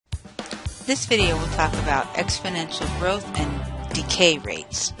This video will talk about exponential growth and decay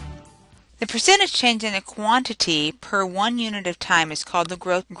rates. The percentage change in a quantity per 1 unit of time is called the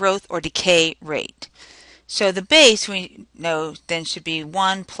growth or decay rate. So the base we know then should be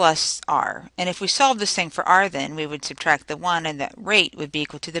 1 plus r. And if we solve this thing for r, then we would subtract the 1 and the rate would be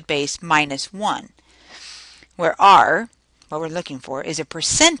equal to the base minus 1. Where r, what we're looking for, is a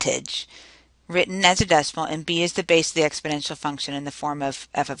percentage written as a decimal, and b is the base of the exponential function in the form of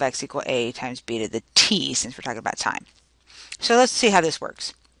f of x equal a times b to the t, since we're talking about time. So let's see how this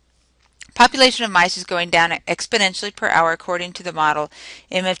works. Population of mice is going down exponentially per hour according to the model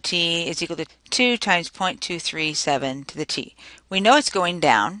m of t is equal to 2 times 0.237 to the t. We know it's going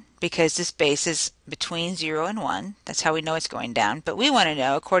down because this base is between 0 and 1. That's how we know it's going down. But we want to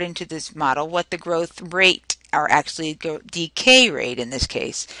know, according to this model, what the growth rate, or actually decay rate in this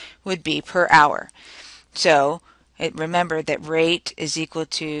case, would be per hour. So remember that rate is equal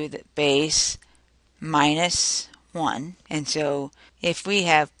to the base minus 1. And so if we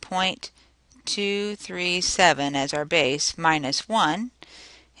have 0.237 as our base minus 1,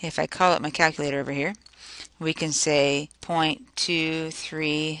 if I call up my calculator over here, we can say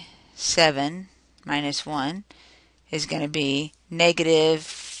 0.237 minus 1 is going to be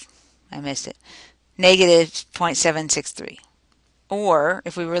negative, negative 0.763. Or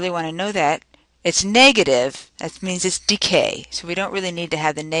if we really want to know that, it's negative, that means it's decay. So we don't really need to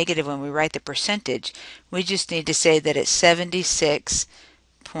have the negative when we write the percentage. We just need to say that it's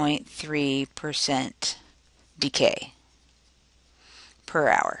 76.3% decay per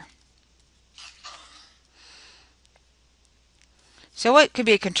hour. So what could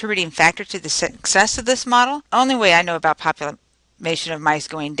be a contributing factor to the success of this model? The only way I know about population of mice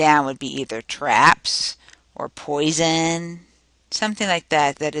going down would be either traps or poison, something like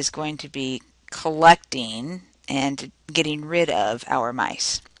that that is going to be collecting and getting rid of our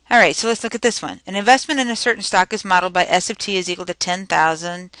mice. Alright, so let's look at this one. An investment in a certain stock is modeled by S of t is equal to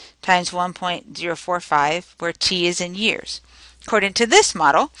 10,000 times 1.045, where t is in years. According to this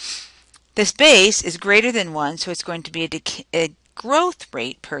model, this base is greater than 1, so it's going to be a growth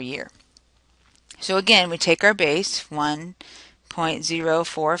rate per year. So again, we take our base,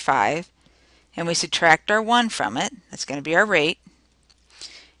 1.045, and we subtract our 1 from it. That's going to be our rate.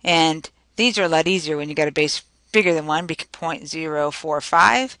 And these are a lot easier when you got a base bigger than 1,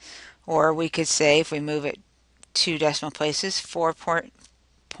 0.045, or we could say, if we move it 2 decimal places,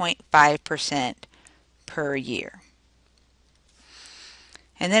 4.5% per year.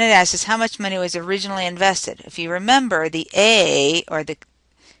 And then it asks us how much money was originally invested. If you remember, the a, or the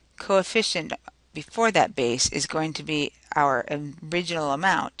coefficient before that base, is going to be our original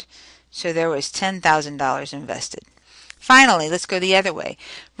amount. So there was $10,000 invested. Finally, let's go the other way.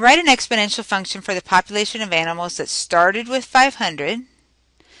 Write an exponential function for the population of animals that started with 500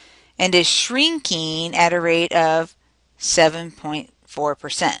 and is shrinking at a rate of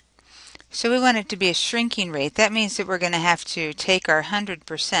 7.4%. So we want it to be a shrinking rate. That means that we're going to have to take our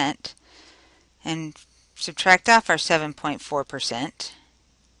 100% and subtract off our 7.4%.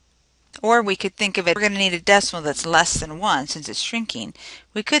 Or we could think of it, we're going to need a decimal that's less than 1 since it's shrinking.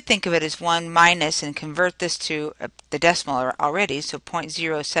 We could think of it as 1 minus and convert this to the decimal already, so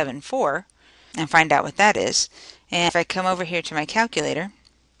 0.074, and find out what that is. And if I come over here to my calculator,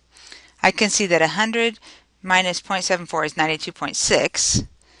 I can see that 100 minus 0.74 is 92.6.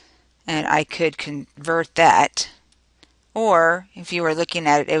 And I could convert that, or if you were looking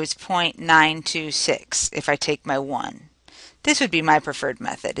at it, it was 0.926 if I take my 1. This would be my preferred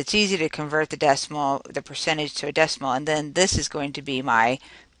method. It's easy to convert the decimal, the percentage to a decimal, and then this is going to be my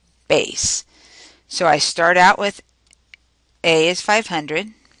base. So I start out with a is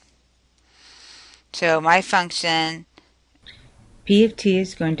 500. So my function p of t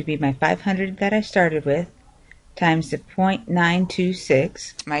is going to be my 500 that I started with, times the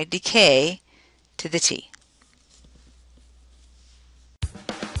 0.926, my decay to the t.